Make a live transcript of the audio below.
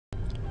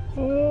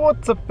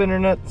What's up,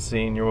 internet?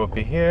 Senior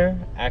Whoopy here.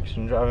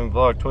 Action Driving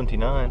Vlog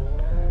 29.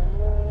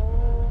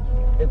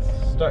 It's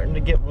starting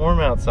to get warm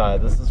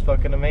outside. This is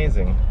fucking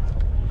amazing.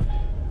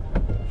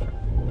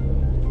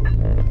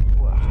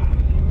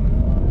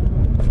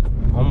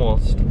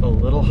 Almost a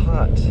little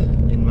hot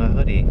in my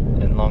hoodie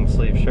and long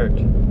sleeve shirt.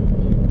 You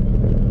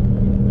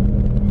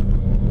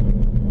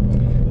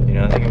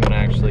know, I think I'm gonna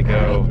actually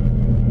go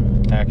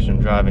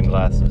action driving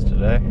glasses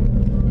today.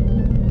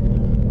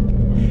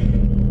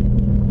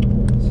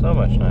 So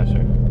much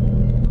nicer.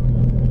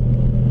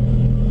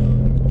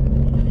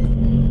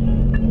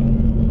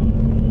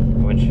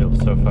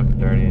 Windshield's so fucking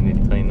dirty, I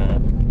need to clean that.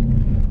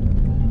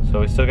 So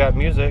we still got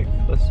music,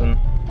 listen.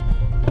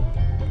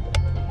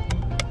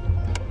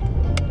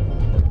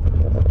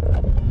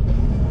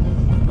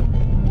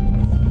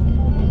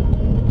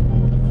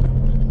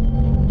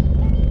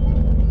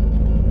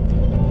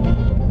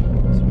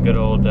 Some good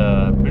old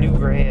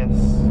bluegrass,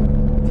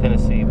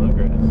 Tennessee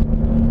bluegrass.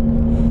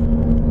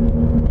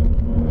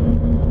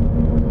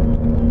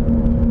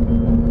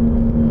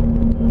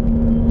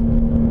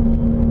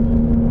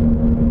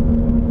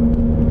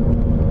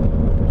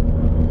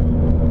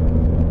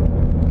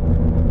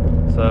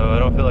 So I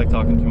don't feel like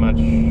talking too much.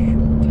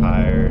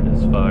 Tired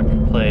as fuck.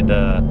 Played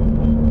the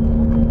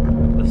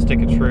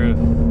Stick of Truth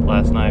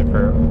last night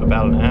for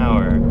about an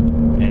hour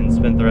and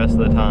spent the rest of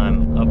the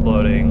time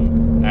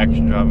uploading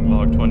Action Driving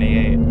Vlog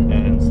 28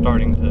 and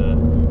starting to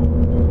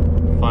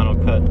final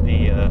cut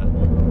the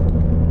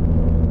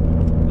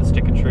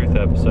Stick of Truth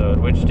episode,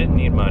 which didn't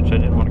need much. I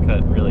didn't want to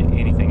cut really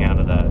anything out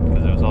of that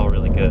because it was all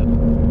really good.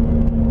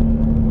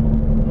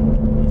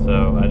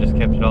 So I just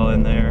kept it all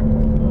in there,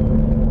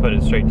 put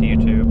it straight to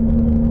YouTube.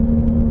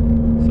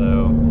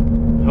 So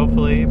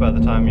hopefully by the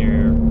time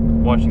you're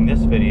watching this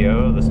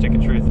video, the Stick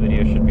of Truth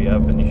video should be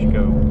up and you should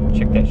go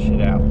check that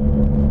shit out.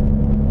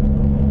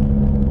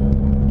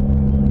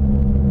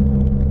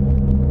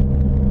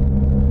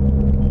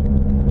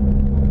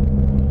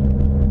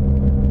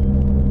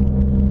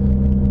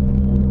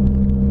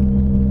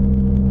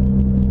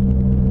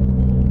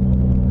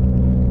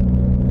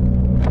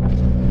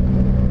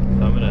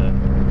 So I'm gonna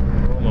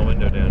roll my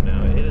window down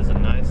now. It is a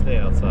nice day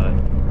outside.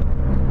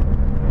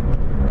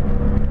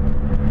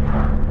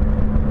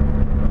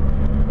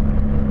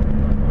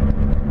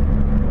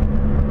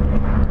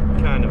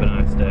 Kind of a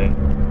nice day.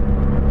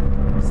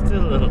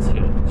 Still a little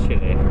chilly.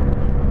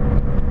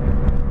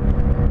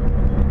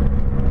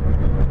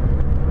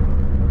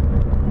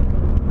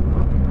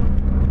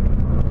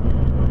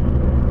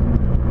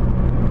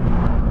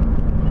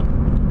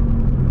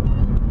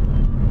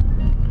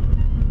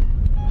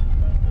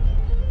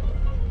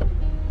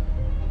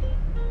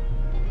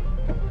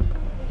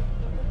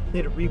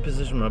 Need to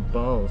reposition my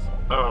balls.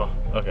 Oh,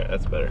 okay,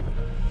 that's better.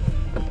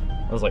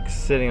 I was like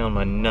sitting on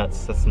my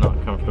nuts. That's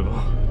not comfortable.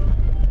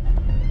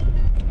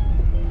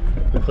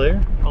 We're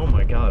clear? Oh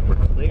my god, we're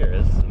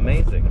clear. This is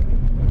amazing.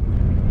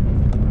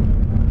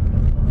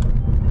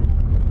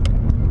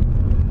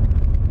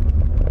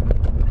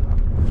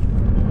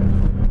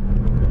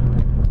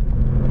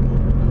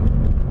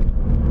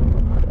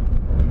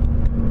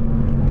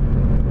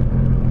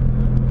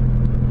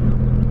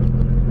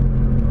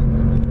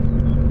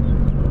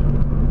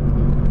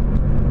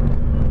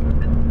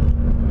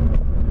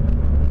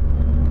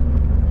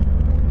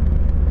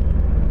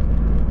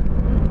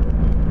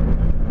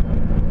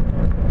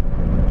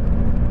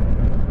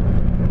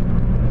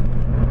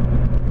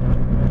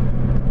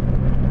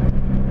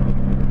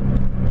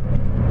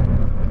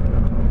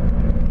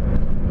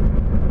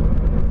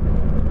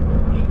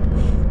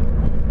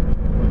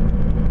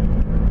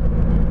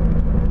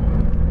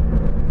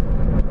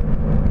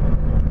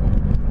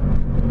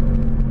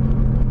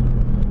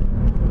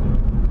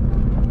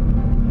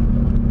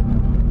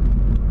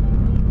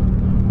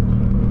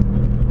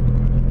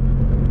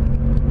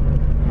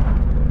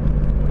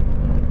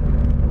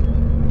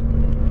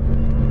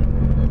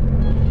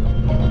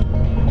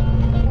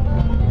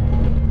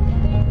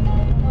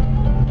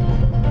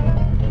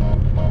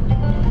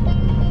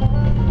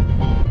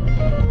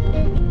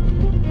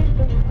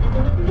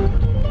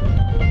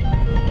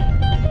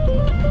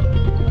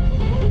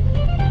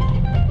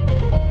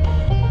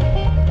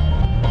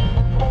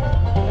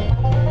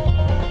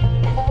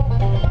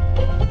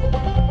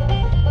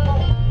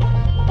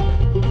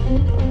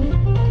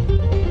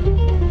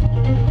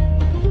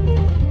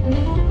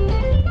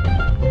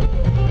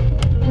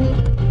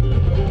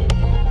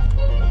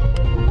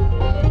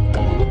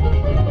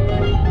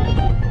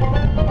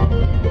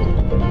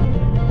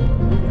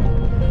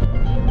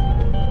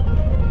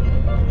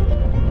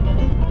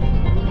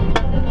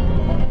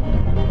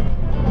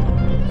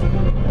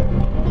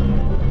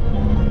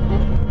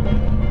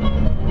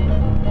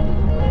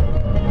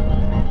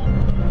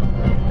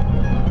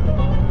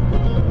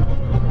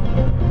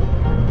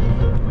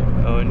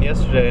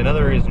 Yesterday,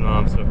 another reason why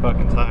I'm so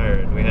fucking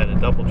tired, we had a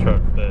double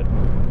truck that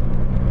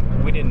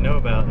we didn't know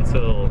about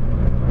until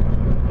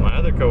my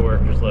other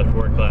coworkers left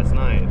work last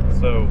night,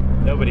 so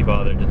nobody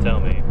bothered to tell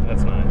me.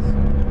 That's nice.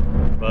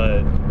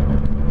 But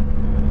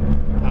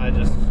I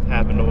just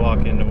happened to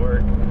walk into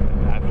work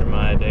after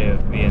my day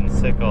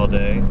sick all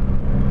day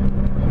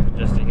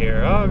just to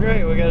hear, oh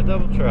great, we got a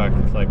double truck.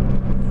 It's like,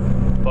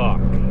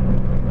 fuck.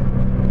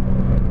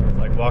 It's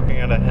like walking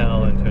out of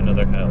hell into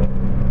another hell.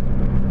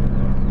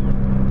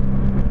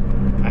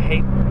 I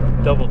hate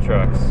double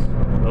trucks,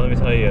 but let me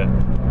tell you,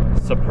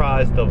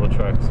 surprise double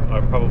trucks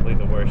are probably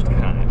the worst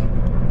kind.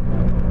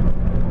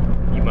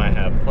 You might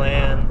have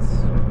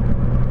plans,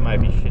 might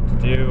be shit to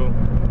do.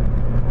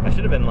 I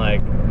should have been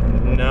like,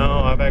 no,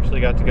 I've actually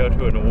got to go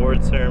to an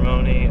award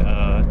ceremony.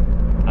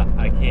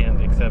 I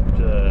can't accept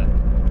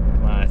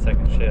my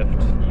second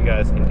shift. You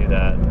guys can do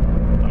that.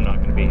 I'm not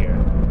going to be here.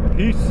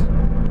 Peace.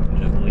 And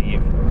just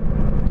leave.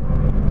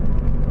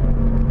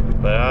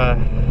 But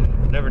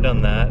I've never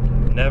done that.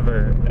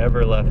 Never,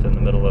 ever left in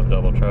the middle of a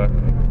double truck.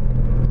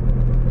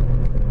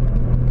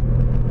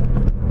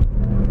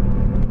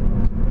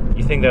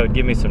 You think that would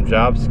give me some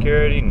job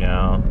security?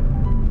 No.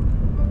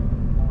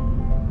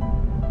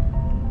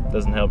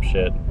 Doesn't help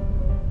shit.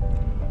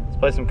 Let's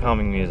play some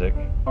calming music.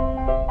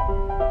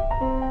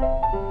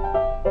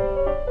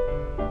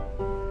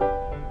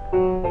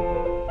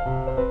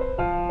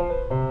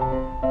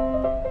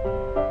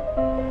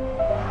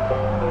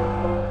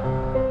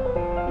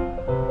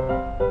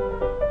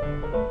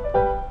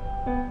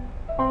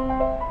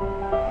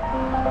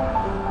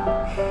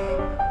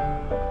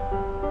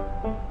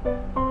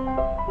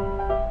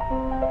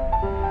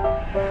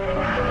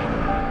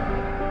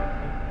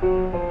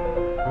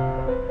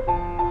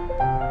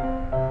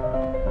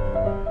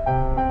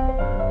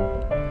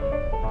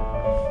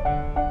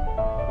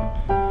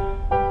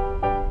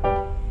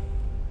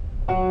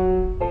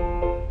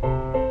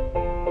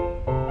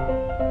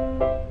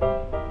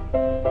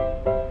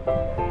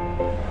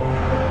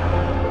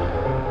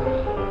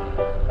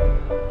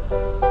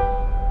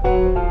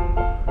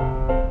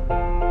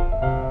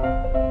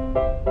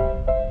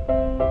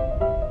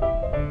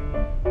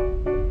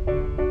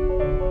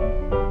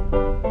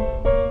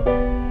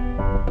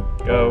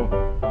 Go.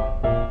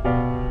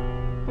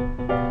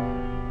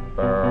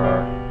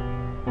 Brr.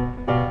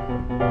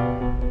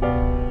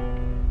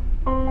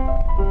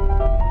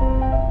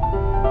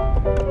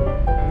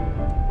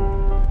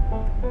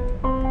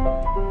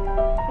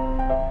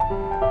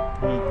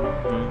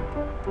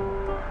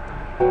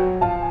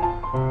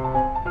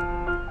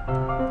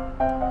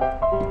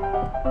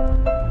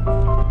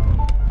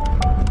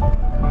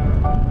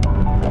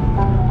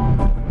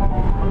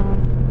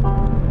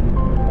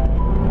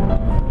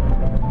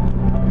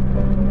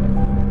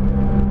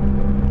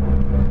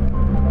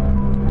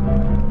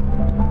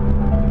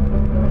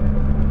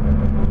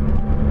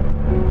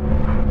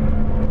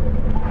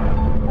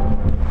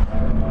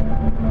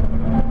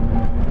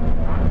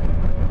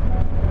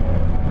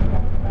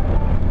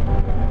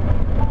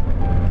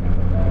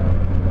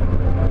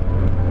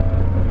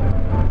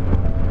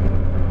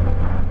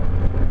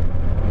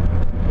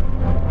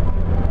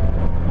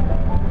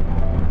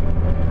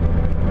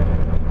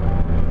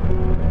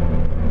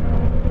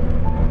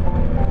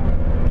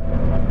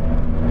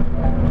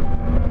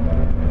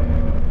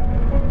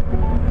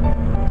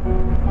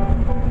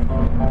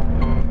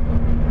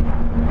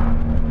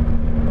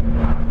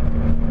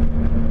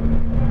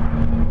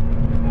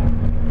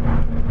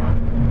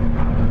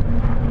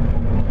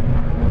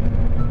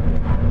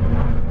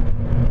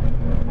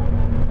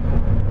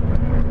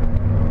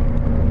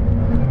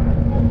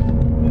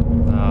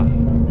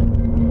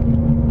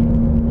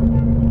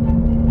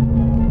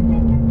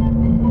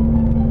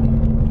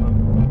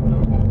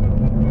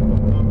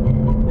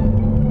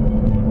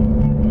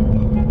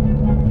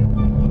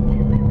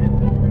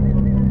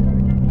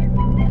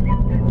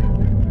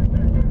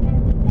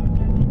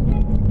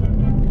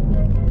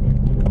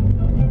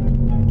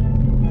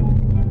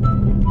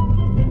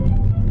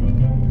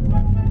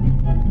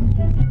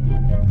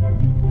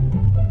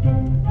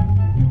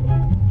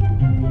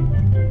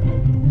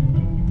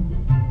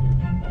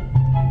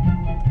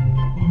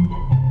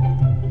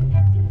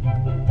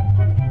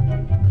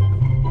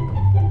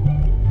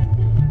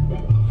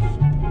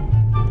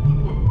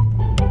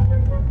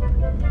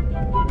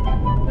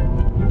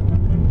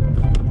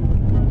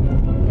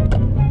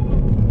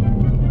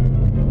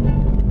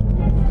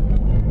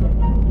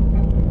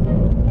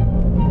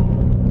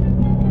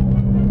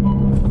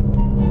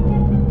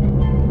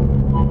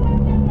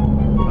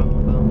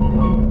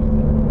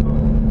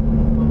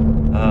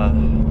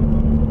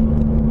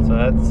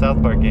 That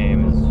South Park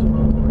game is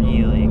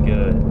really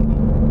good.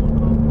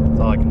 That's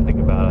all I can think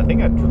about. I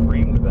think I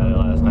dreamed about it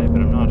last night, but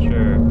I'm not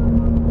sure.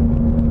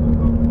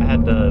 I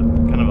had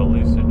kind of a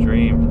lucid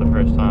dream for the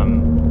first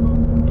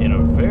time in a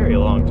very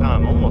long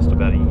time, almost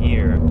about a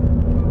year.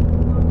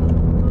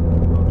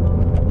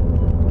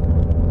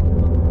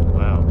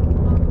 Wow.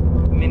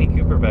 Mini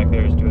Cooper back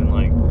there is doing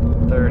like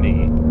 30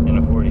 in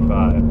a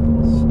 45.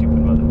 Stupid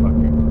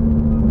motherfucker.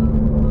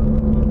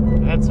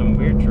 I had some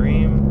weird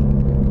dream.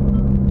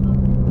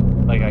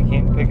 Like, I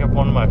can't pick up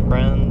one of my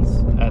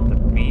friends at the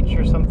beach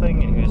or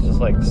something, and he was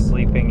just like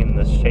sleeping in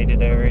this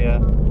shaded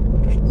area.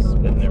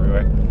 Spitting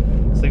everywhere.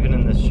 Sleeping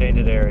in this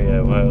shaded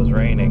area while it was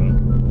raining.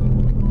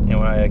 And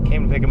when I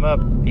came to pick him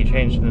up, he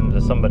changed into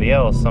somebody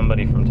else,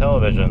 somebody from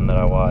television that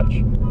I watch.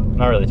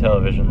 Not really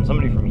television,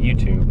 somebody from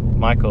YouTube,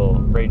 Michael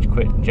Rage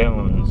Quit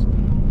Jones.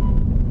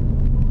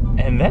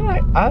 And then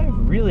I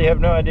really have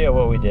no idea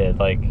what we did.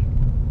 Like,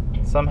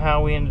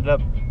 somehow we ended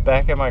up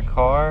back at my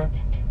car,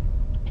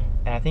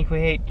 and I think we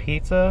ate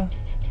pizza.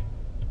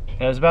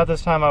 And it was about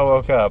this time I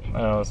woke up, and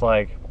I was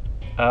like,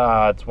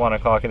 it's 1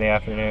 o'clock in the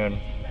afternoon.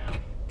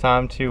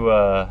 Time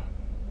to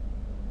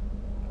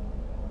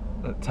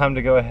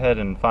go ahead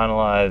and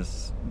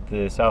finalize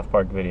the South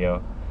Park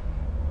video.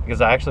 Because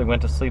I actually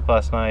went to sleep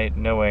last night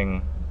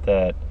knowing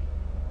that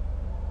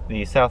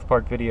the South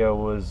Park video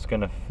was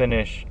going to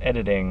finish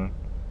editing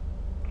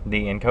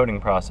the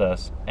encoding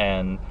process,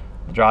 and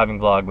the driving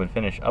vlog would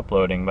finish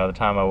uploading by the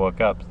time I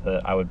woke up, so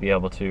that I would be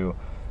able to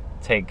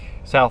take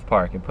South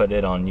Park and put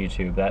it on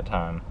YouTube that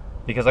time.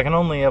 Because I can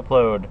only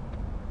upload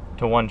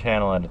to one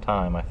channel at a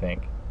time, I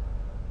think.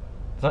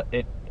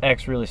 It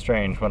acts really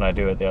strange when I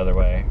do it the other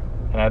way.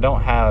 And I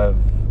don't have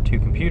 2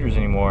 computers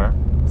anymore,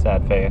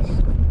 sad face,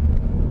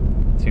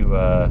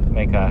 to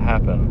make that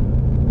happen.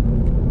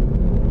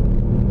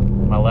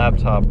 My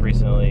laptop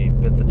recently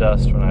bit the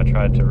dust when I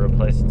tried to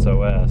replace its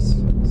OS,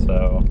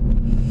 so...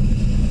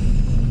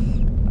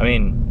 I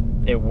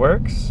mean, it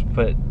works,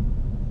 but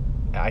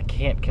I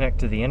can't connect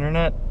to the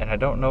internet, and I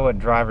don't know what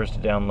drivers to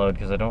download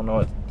because I don't know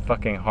what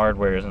fucking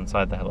hardware is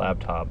inside that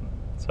laptop.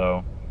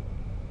 So,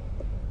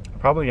 I'm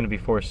probably going to be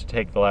forced to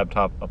take the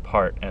laptop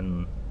apart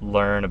and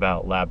learn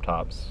about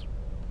laptops.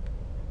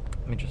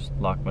 Let me just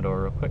lock my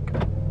door real quick.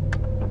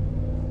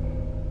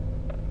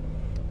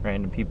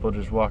 Random people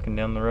just walking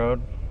down the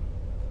road.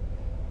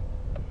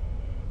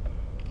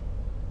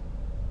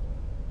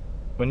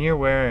 When you're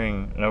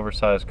wearing an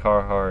oversized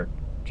Carhartt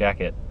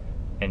jacket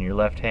and your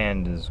left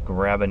hand is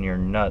grabbing your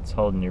nuts,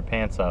 holding your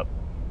pants up,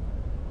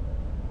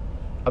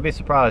 I'll be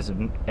surprised if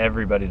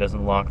everybody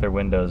doesn't lock their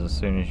windows as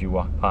soon as you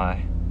walk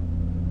by.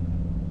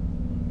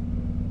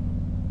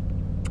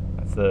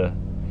 That's the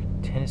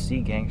Tennessee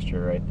gangster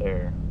right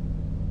there.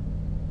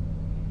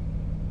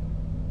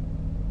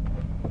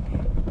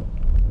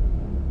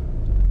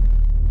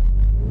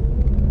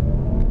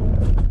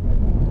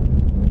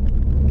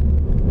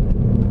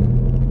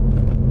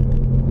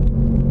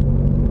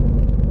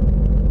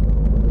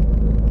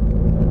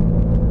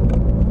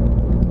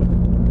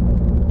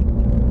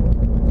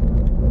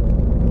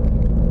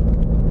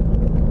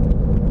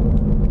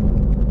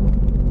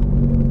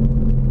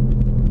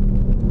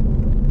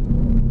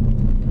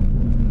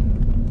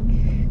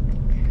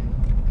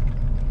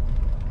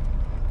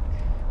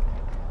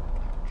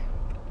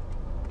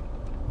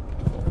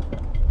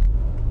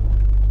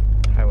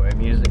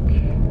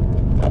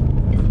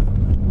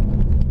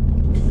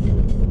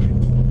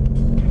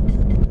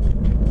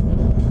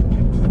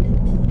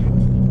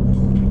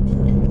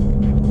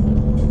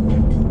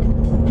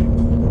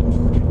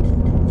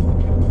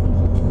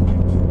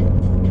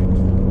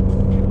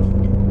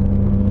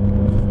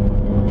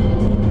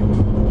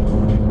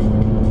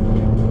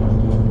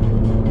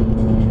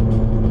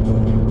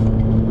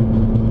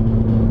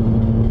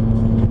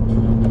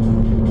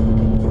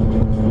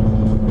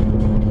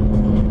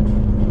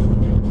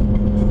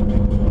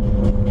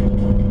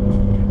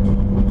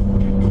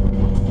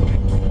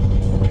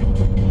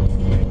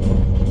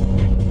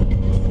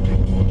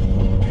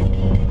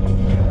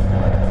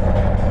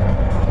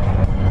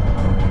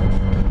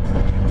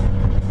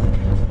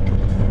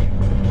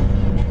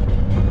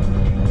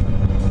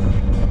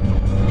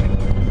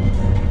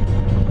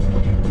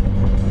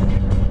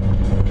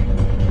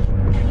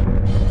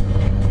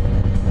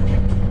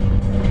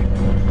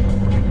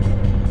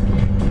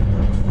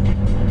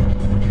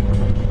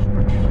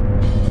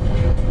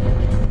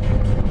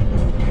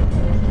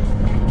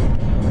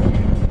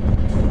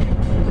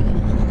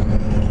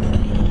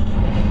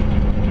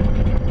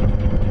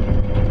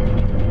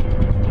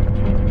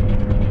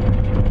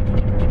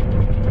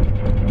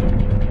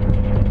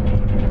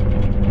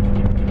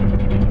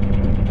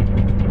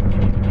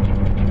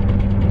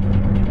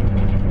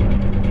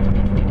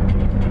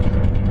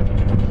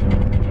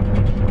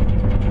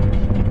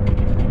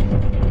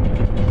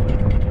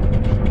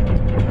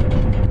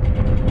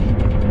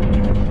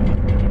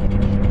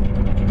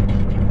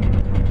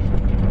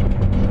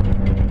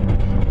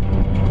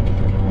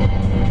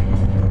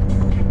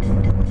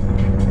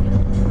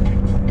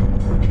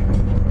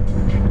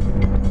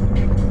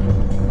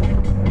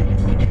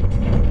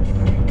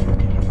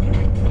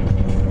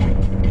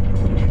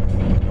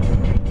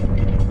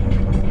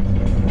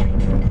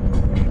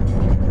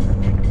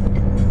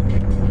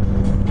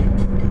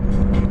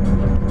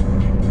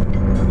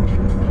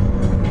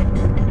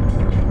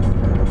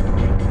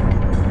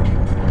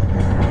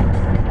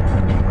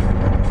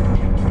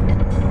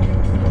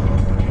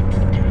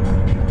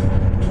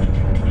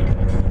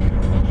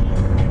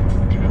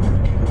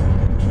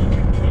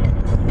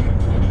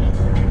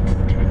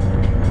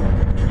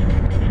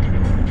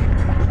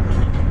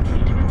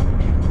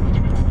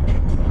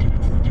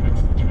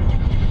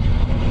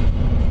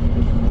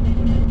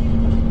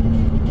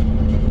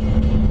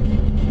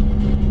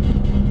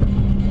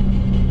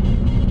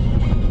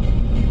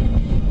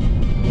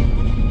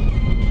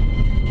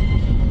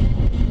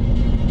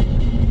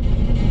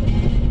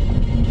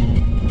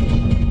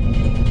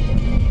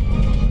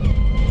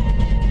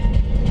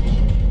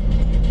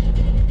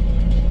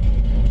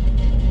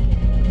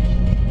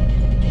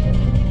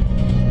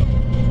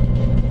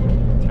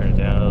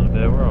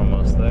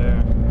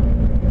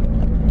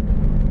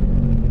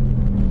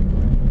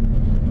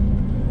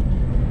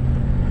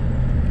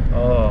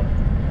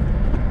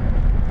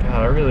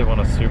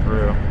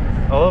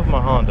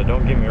 a Honda,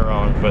 don't get me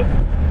wrong, but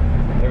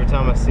every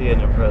time I see an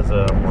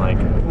Impreza, I'm like,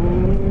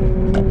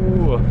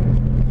 ooh.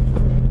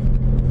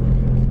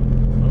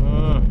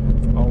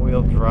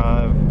 All-wheel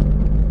drive,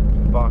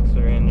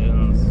 boxer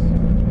engines,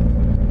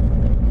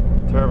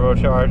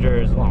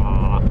 turbochargers.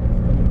 Aw.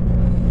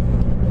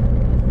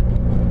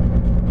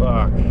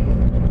 Fuck.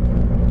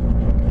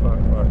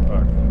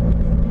 Fuck.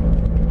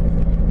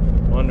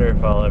 Wonder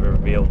if I'll ever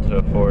be able to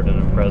afford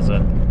an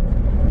Impreza.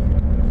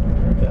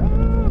 Ah,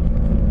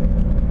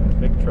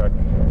 big truck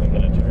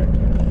making a turn.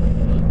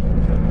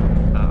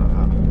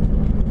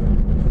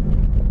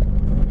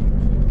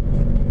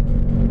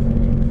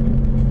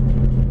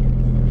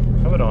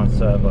 I would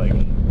also have like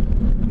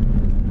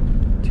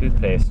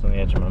toothpaste on the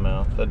edge of my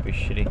mouth. That'd be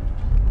shitty.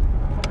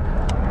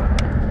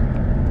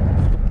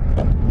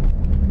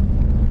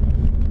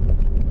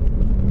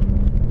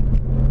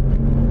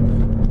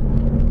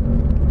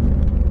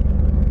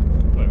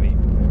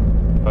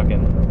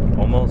 Fucking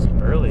almost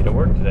early to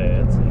work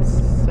today. It's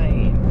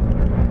insane.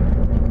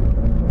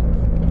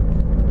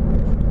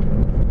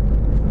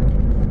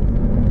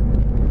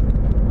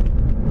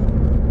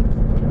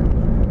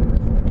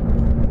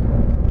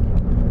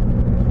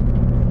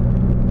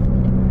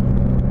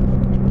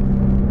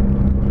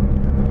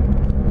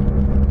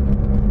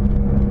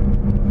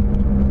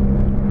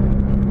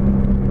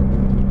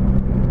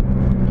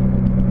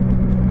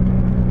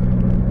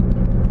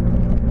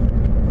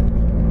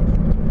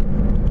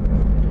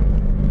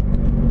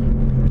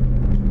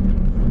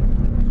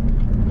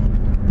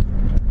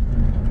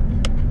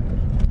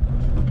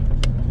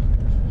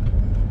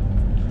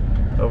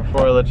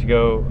 Before I let you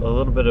go, a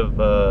little bit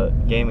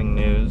of gaming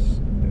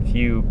news. If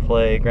you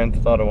play Grand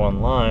Theft Auto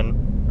Online,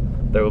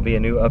 there will be a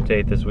new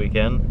update this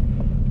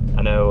weekend.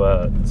 I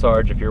know,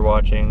 Sarge, if you're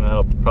watching,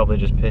 that'll probably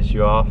just piss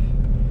you off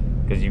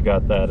because you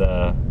got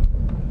that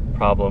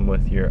problem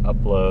with your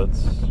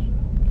uploads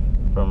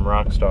from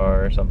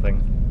Rockstar or something,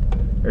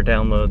 or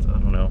downloads. I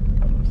don't know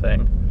what I'm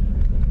saying.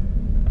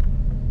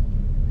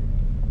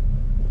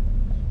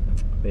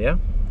 But yeah,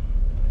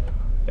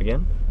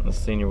 again, this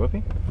is Senior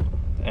Whoopy.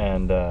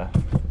 And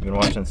you've been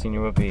watching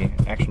Senior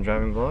Whoopy Action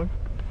Driving Vlog.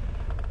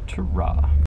 Ta-ra.